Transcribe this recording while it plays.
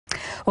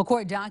Well,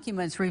 court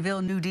documents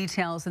reveal new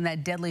details in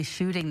that deadly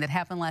shooting that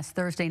happened last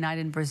Thursday night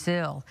in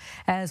Brazil.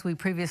 As we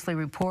previously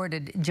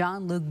reported,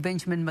 John Luke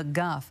Benjamin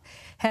McGuff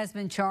has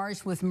been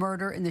charged with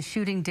murder in the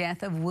shooting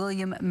death of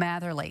William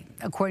Matherly.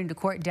 According to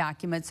court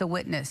documents, a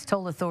witness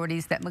told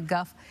authorities that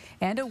McGuff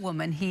and a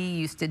woman who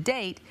used to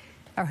date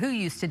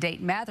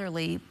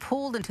Matherly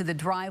pulled into the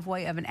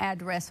driveway of an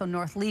address on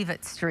North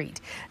Leavitt Street.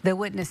 The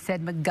witness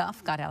said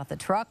McGuff got out of the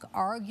truck,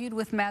 argued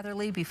with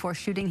Matherly before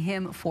shooting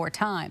him 4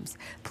 times.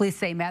 Police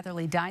say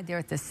Matherly died there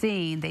at the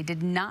scene. They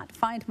did not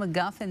find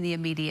McGuff in the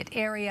immediate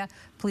area.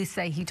 Police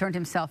say he turned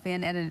himself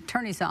in at an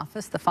attorney's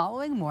office the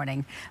following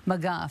morning.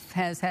 McGuff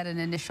has had an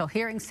initial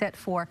hearing set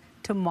for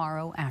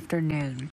tomorrow afternoon.